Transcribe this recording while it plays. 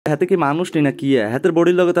হাতে কি মানুষ নেই না কি হাতের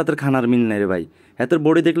বডির লগে তাদের খানার মিল নাই রে ভাই। হাতের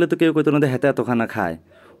বডি দেখলে তো কেউ কইতো না হাতে এত খানা খায়।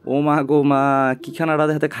 ও মা গো মা, কি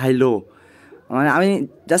খানাটা হাতে খাইলো, মানে আমি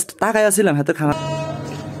জাস্ট তাকাই আসছিলাম হাতের খানা।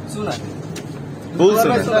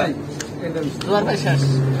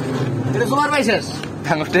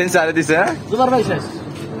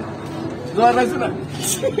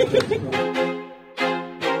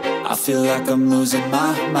 I feel like I'm losing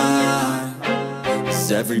my mind. Is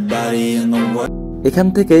everybody in the world? এখান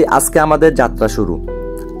থেকেই আজকে আমাদের যাত্রা শুরু।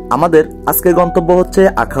 আমাদের আজকের গন্তব্য হচ্ছে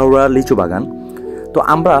আখাউড়া লিচু বাগান। তো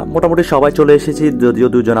আমরা মোটামুটি সবাই চলে এসেছি, যদিও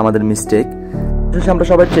দুজন আমাদের মিস্টেক। আমরা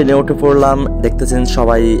সবাই ট্রেনে উঠে পড়লাম, দেখতেছেন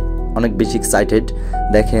সবাই অনেক বেশি এক্সাইটেড।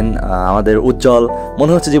 দেখেন আমাদের উজ্জ্বল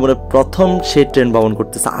মনে হচ্ছে জীবনে প্রথম সে ট্রেন ভ্রমণ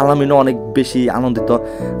করতেছে। আলামিনও অনেক বেশি আনন্দিত।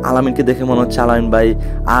 আলামিনকে দেখে মনে হচ্ছে আলামিন ভাই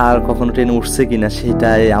আর কখনো ট্রেনে উঠছে কিনা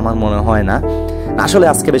সেটাই আমার মনে হয় না। আসলে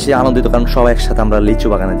আজকে বেশি আনন্দিত, কারণ সবাই একসাথে আমরা লিচু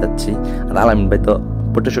বাগানে যাচ্ছি, আর আলামিন ভাই তো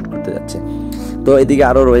ফটোশুট করতে যাচ্ছে। তো এদিকে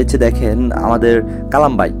আরও রয়েছে দেখেন আমাদের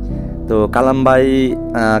কালাম ভাই। তো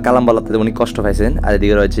কালাম বলাতে উনি কষ্ট পাইছেন। আর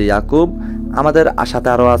এদিকে রয়েছে ইয়াকুব, আমাদের সাথে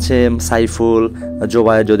আরও আছে সাইফুল,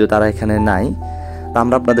 জোবাই, যদিও তারা এখানে নাই। তো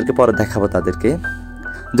আমরা আপনাদেরকে পরে দেখাবো তাদেরকে।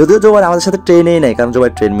 যদিও জোবাই আমাদের সাথে ট্রেনেই নাই, কারণ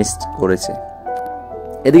জোবাই ট্রেন মিস করেছে।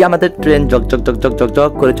 এদিকে আমাদের ট্রেন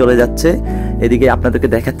জগ করে চলে যাচ্ছে। এদিকে আপনাদেরকে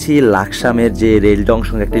দেখাচ্ছি লাকসামের যে রেল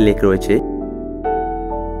জংশন একটি লেক রয়েছে।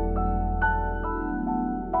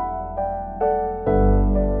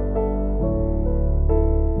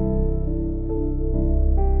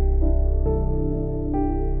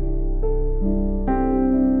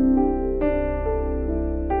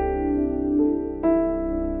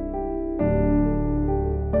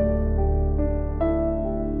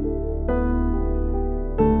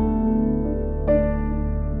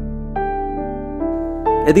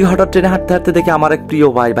 এদিকে হঠাৎ ট্রেনে হাঁটতে হাঁটতে দেখে আমার এক প্রিয়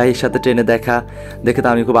ভাইয়ের সাথে ট্রেনে দেখে তো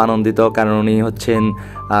আমি খুব আনন্দিত, কারণ উনি হচ্ছেন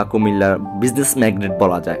কুমিল্লার বিজনেস ম্যাগনেট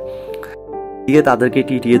বলা যায়। এদিকে তাদেরকে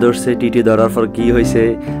টিটিয়ে ধরছে। টিটিয়ে ধরার পর কি হয়েছে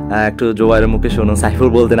একটু জোবাইয়ের মুখে শুনুন। সাইফুল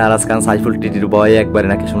বলতে নারাজ, কারণ সাইফুল টিটির ভয়ে একবারে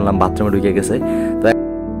নাকি শুনলাম বাথরুমে ঢুকে গেছে। তো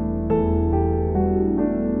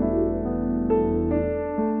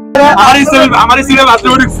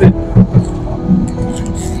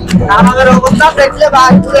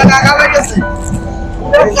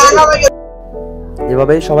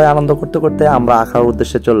এভাবেই সবাই আনন্দ করতে করতে আমরা আখার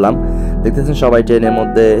উদ্দেশ্যে চললাম। দেখতেছেন সবাই ট্রেনের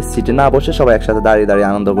মধ্যে সিটে না বসে সবাই একসাথে দাঁড়িয়ে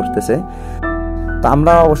আনন্দ করতেছে। তো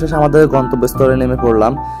আমরা অবশেষে আমাদের গন্তব্যস্থলে নেমে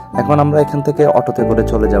পড়লাম। এখন আমরা এখান থেকে অটোতে করে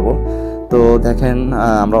চলে যাব। তো দেখেন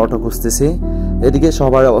আমরা অটো খুঁজতেছি। এদিকে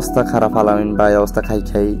সবার অবস্থা খারাপ। আলামিন ভাই অবস্থা খাই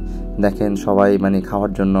দেখেন সবাই মানে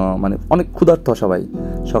খাওয়ার জন্য মানে অনেক ক্ষুধার্ত, সবাই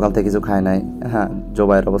সকাল থেকে কিছু খায় নাই। হ্যাঁ,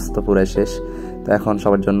 জোবাইয়ের অবস্থা পুরাই শেষ। তো এখন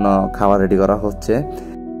সবার জন্য খাওয়া রেডি করা হচ্ছে।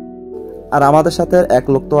 আর আমাদের সাথে এক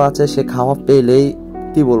লোক তো আছে, সে খাওয়া পেলেই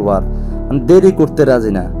কি বলবো আর মানে দেরি করতে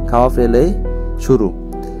রাজি না। খাওয়া পেলেই শুরু,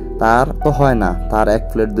 তার তো হয় না। তার 1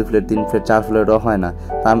 প্লেট 2 প্লেট 3 প্লেট 4 প্লেটও হয় না।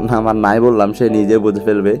 তার আমার নাই বললাম, সে নিজে বুঝে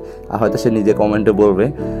ফেলবে, আর হয়তো সে নিজে কমেন্টে বলবে।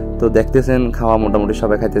 তো দেখতেছেন খাওয়া মোটামুটি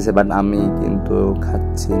সবাই খাইতেছে, বাট আমি কিন্তু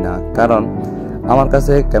খাচ্ছি না, কারণ আমার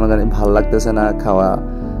কাছে কেন জানি ভালো লাগতেছে না খাওয়া।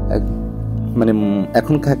 মানে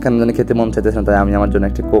এখন কেন জানি খেতে মন চাইতেছে না, তাই আমি আমার জন্য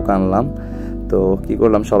একটি কোক আনলাম। তো কি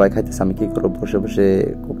করলাম, সবাই খাইতেছে, আমি কি করবো, বসে বসে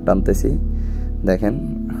কোক টানতেছি। দেখেন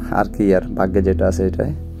আর কি, আর ভাগ্যে যেটা আছে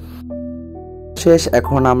এটাই শেষ।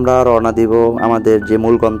 এখন আমরা রওনা দিব আমাদের যে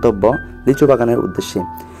মূল গন্তব্য লিচু বাগানের উদ্দেশ্যে।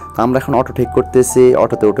 তো আমরা এখন অটো ঠিক করতেছি,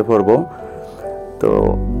 অটোতে উঠে পড়বো। তো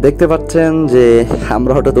দেখতে পাচ্ছেন যে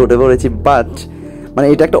আমরা অটোতে উঠে পড়েছি, বাট মানে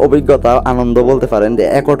এটা একটা অভিজ্ঞতা, আনন্দ বলতে পারেন, যে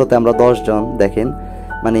এক অটোতে আমরা 10 জন। দেখেন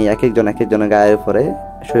মানে এক একজনের গায়ের উপরে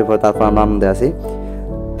শুয়ে পড়ে, তারপর আমরা আনন্দে আছি।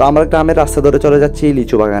 তো আমরা গ্রামের রাস্তা ধরে চলে যাচ্ছি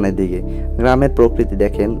লিচু বাগানের দিকে। গ্রামের প্রকৃতি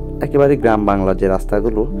দেখেন, একেবারে গ্রাম বাংলার যে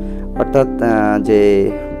রাস্তাগুলো, অর্থাৎ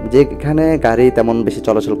যেখানে গাড়ি তেমন বেশি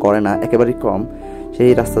চলাচল করে না, একেবারেই কম,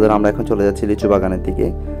 সেই রাস্তা ধরে আমরা এখন চলে যাচ্ছি লিচু বাগানের দিকে।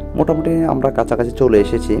 মোটামুটি আমরা কাছাকাছি চলে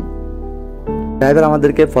এসেছি। ড্রাইভার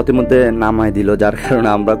আমাদেরকে প্রতিমধ্যে নামাই দিল, যার কারণে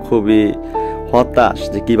আমরা খুবই হতাশ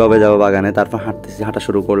যে কিভাবে যাবো বাগানে। তারপর হাঁটা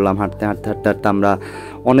শুরু করলাম। হাঁটতে আমরা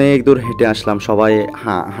অনেক দূর হেঁটে আসলাম সবাই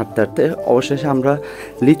হাঁটতে। অবশেষে আমরা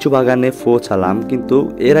লিচু বাগানে পৌঁছালাম, কিন্তু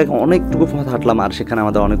এর আগে অনেকটুকু পথ হাঁটলাম, আর সেখানে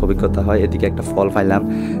আমাদের অনেক অভিজ্ঞতা হয়। এদিকে একটা ফল পাইলাম,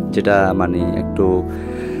 যেটা মানে একটু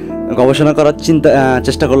গবেষণা করার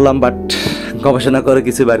চেষ্টা করলাম, বাট গবেষণা করে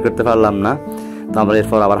কিছু বের করতে পারলাম না। তো আমরা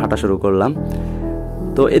এরপর আবার হাঁটা শুরু করলাম।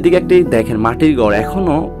 তো এদিকে একটি দেখেন মাটির ঘর,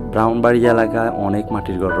 এখনও ব্রাহ্মণবাড়ি এলাকায় অনেক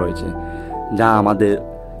মাটির ঘর রয়েছে, যা আমাদের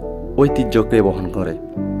ঐতিহ্যকে বহন করে।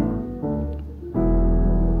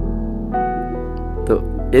 তো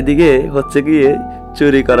এদিকে হচ্ছে গিয়ে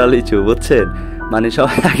চুরি করা লিচু, বুঝছেন, মানে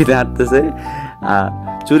সবাই আগে হাঁটতেছে আর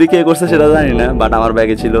চুরি কে করছে সেটা জানি না, বাট আমার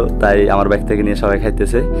ব্যাগে ছিল, তাই আমার ব্যাগ থেকে নিয়ে সবাই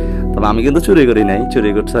খাইতেছে। তবে আমি কিন্তু চুরি করি নাই, চুরি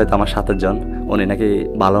করছে হয়তো আমার সাথের জন, উনি নাকি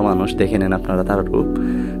ভালো মানুষ, দেখে নেন আপনারা তার রূপ।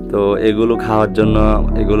 তো এগুলো খাওয়ার জন্য,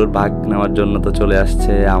 এগুলোর ভাগ নেওয়ার জন্য তো চলে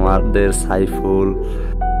আসছে আমাদের সাইফুল।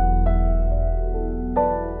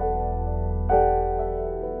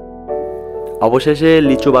 অবশেষে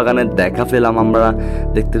লিচু বাগানের দেখা পেলাম আমরা।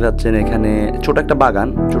 দেখতে পাচ্ছেন এখানে ছোট একটা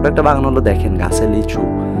বাগান হলো, দেখেন গাছে লিচু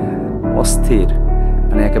অস্থির,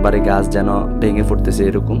 মানে একেবারে গাছ যেন ভেঙে পড়তেছে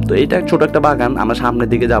এরকম। তো এইটা ছোট একটা বাগান, আমরা সামনের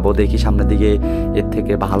দিকে যাব, দেখি সামনের দিকে এর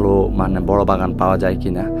থেকে ভালো মানে বড় বাগান পাওয়া যায়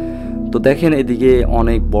কিনা। তো দেখেন এদিকে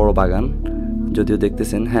অনেক বড় বাগান, যদিও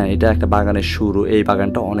দেখতেছেন, হ্যাঁ এটা একটা বাগানের শুরু। এই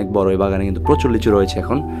বাগানটা অনেক বড়, এই বাগানে কিন্তু প্রচুর লিচু রয়েছে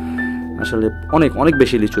এখন, আসলে অনেক অনেক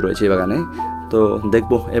বেশি লিচু রয়েছে এই বাগানে। তো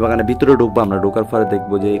দেখবো এই বাগানের ভিতরে ঢুকবো, আমরা ঢোকার পরে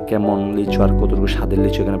দেখবো যে কেমন লিচু আর কতটুকু স্বাদের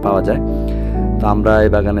লিচু এখানে পাওয়া যায়। তো আমরা এই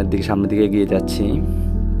বাগানের দিকে সামনের দিকে এগিয়ে যাচ্ছি।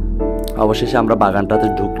 অবশেষে আমরা বাগানটাতে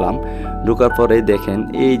ঢুকলাম, ঢোকার পরে দেখেন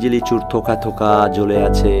এই যে লিচুর থোকা থোকা ঝুলে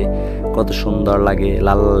আছে, কত সুন্দর লাগে,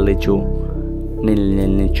 লাল লাল লিচু, নীল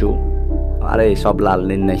নীল লিচু, আরে সব লাল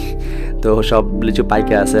নীল নেই, তো সব লিচু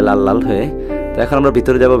পাইকে আছে লাল লাল হয়ে। তো এখন আমরা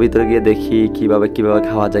ভিতরে যাব, ভিতরে গিয়ে দেখি কিভাবে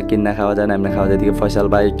খাওয়া যায়, কিনা খাওয়া যায় না এমনি খাওয়া যায়। এদিকে ফয়সাল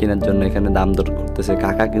ভাই কেনার জন্য এখানে দাম দর করতেছে,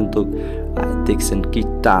 কাকা কিন্তু দেখছেন কি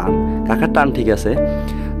টান, কাকার টান ঠিক আছে।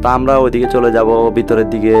 তো আমরা ওইদিকে চলে যাব ভিতরের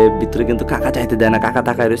দিকে, ভিতরে কিন্তু কাকা চাইতে দেয় না, কাকা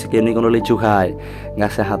তাকায় রয়েছে কেউ কোনো লিচু খায়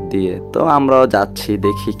গাছে হাত দিয়ে। তো আমরাও যাচ্ছি,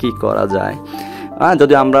 দেখি কি করা যায়।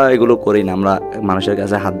 যদি আমরা এগুলো করি না, আমরা মানুষের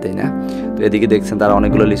কাছে হাত দিই না। তো এদিকে দেখছেন তারা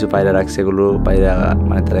অনেকগুলো লিচু পায়রা রাখছে, এগুলো পায়রা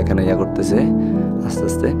মানে তারা এখানে ইয়া করতেছে আস্তে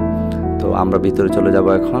আস্তে। তো আমরা ভিতরে চলে যাব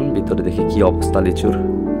এখন, ভিতরে দেখি কি অবস্থা লিচুর।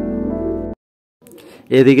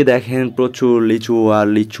 এদিকে দেখেন প্রচুর লিচু আর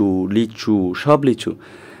লিচু, লিচু সব লিচু,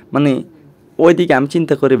 মানে ওইদিকে আমি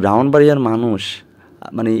চিন্তা করি ব্রাহ্মণবাড়িয়ার মানুষ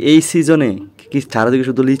মানে এই সিজনে কি চারিদিকে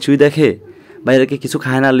শুধু লিচুই দেখে, বা এরাকে কিছু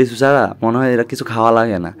খায় না লিচু ছাড়া, মনে হয় এরা কিছু খাওয়া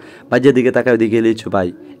লাগে না, বা যেদিকে তাকায় ওইদিকে লিচু ভাই,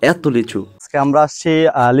 এত লিচু। আজকে আমরা আসছি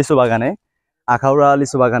লিচু বাগানে, আখাউড়া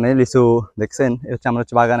লিচু বাগানে। লিচু দেখছেন, আমরা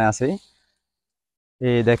বাগানে আছি,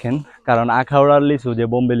 এই দেখেন, কারণ আখাউড়ার লিচু যে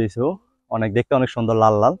বোম্বে লিচু দেখতে অনেক সুন্দর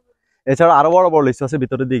লাল লাল। এছাড়া আরো বড় বড় লিচু আছে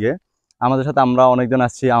ভিতরের দিকে। আমাদের সাথে আমরা অনেকজন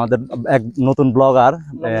আসছি, আমাদের এক নতুন ব্লগার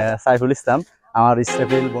সাইফুল ইসলাম, আমার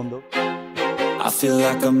ইসরাফিল বন্ধু। I feel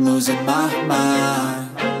like I'm losing my mind.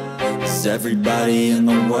 Is everybody in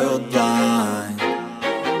the world blind?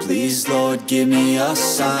 Please Lord give me a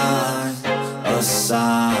sign, a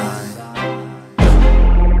sign.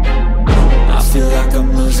 I feel like I'm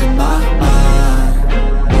losing my mind.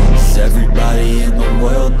 Is everybody in the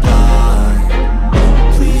world blind?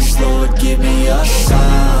 Please Lord give me a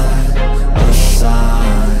sign, a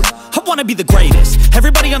sign. I wanna be the greatest.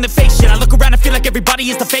 Everybody on the fake shit. I look around and feel like everybody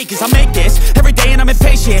is the fakest. I make this every day and I'm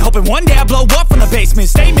impatient, hoping one day I blow up from the basement.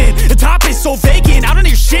 Statement, the top is so vacant. I don't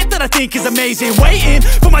hear shit that I think is amazing. Waiting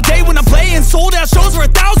for my day when I'm playing sold out shows for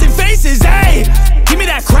 1,000 faces. Hey, give me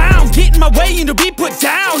that crown, get in my way and to be put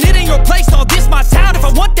down. It ain't your place, no, this my town. If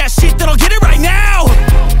I want that shit, then I'll get it right now.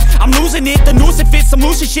 I'm losing it, the noose it fits, I'm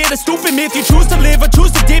losing shit. A stupid myth, you choose to live or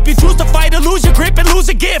choose to dip. You choose to fight or lose your grip and lose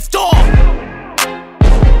a gift. Oh,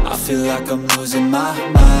 I feel like I'm losing my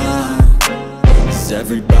mind. Is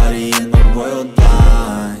everybody in the world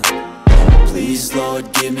blind? Please Lord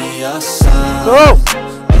give me a sign,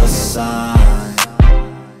 a sign.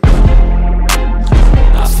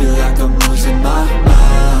 I feel like I'm losing my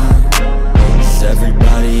mind. Is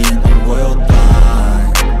everybody in the world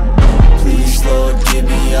blind? Please Lord give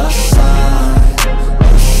me a sign,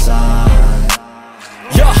 a sign.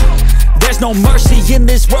 yeah. There's no mercy in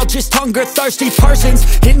this world, just hunger-thirsty persons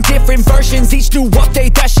in different versions. Each new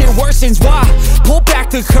update, that shit worsens. Why? Pull back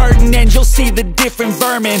the curtain and you'll see the different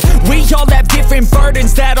vermin. We all have different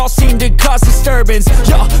burdens that all seem to cause disturbance.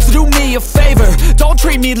 Yo, so do me a favor, don't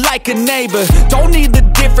treat me like a neighbor. Don't need the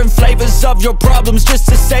different flavors of your problems just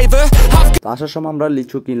to savor. আসার সময় আমরা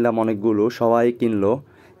লিচু কিনলাম অনেকগুলো, সবাই কিনলো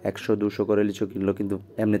 100-200 করে লিচু কিনলো, কিন্তু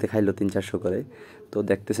এমনিতে খাইলো 300-400 করে। তো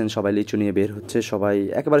দেখতেছেন সবাই লিচু নিয়ে বের হচ্ছে, সবাই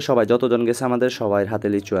একেবারে সবাই যতজন গেছে আমাদের সবাই হাতে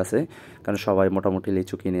লিচু আছে, কারণ সবাই মোটামুটি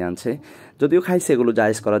লিচু কিনে আনছে। যদিও খাইছে এগুলো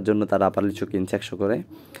জায়েজ করার জন্য, তারা আবার লিচু কিনছে 100 করে।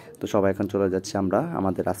 তো সবাই এখন চলে যাচ্ছে, আমরা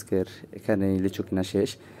আমাদের আজকের এখানে লিচু কিনা শেষ।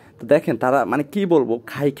 তো দেখেন তারা মানে কি বলবো,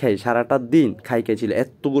 খাই সারাটা দিন খাই ছিল,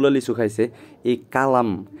 এতগুলো লিচু খাইছে। এই কালাম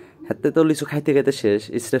হাতে তো লিচু খাইতে খাইতে শেষ,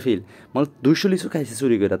 ইসরাফিল মানে 200 লিচু খাইছে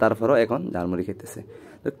চুরি করে, তারপরও এখন ঝালমুড়ি খাইতেছে।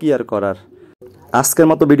 তো কি আর করার। আজকের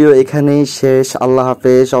মতো ভিডিও এখানেই শেষ। আল্লাহ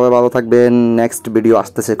হাফেজ, সবাই ভালো থাকবেন। নেক্সট ভিডিও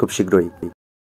আসতেছে খুব শীঘ্রই।